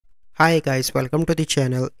Hi guys, welcome to the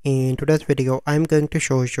channel. In today's video, I'm going to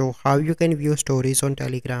show you how you can view stories on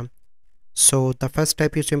Telegram. So the first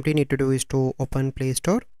step you simply need to do is to open Play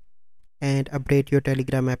Store and update your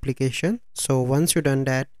Telegram application. So once you've done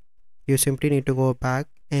that, you simply need to go back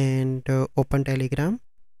and open Telegram.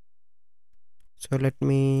 So let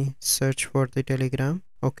me search for the Telegram.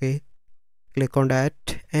 Okay, click on that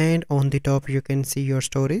and on the top you can see your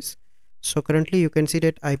stories. So currently you can see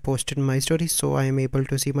that I posted my stories, so I am able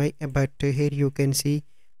to see my, but here you can see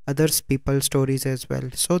others people's stories as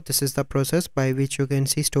well. So this is the process by which you can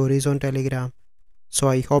see stories on Telegram. So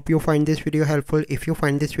I hope you find this video helpful. If you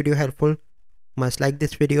find this video helpful, must like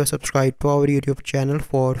this video, subscribe to our YouTube channel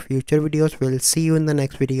for future videos. We'll see you in the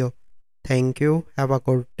next video. Thank you, have a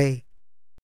good day.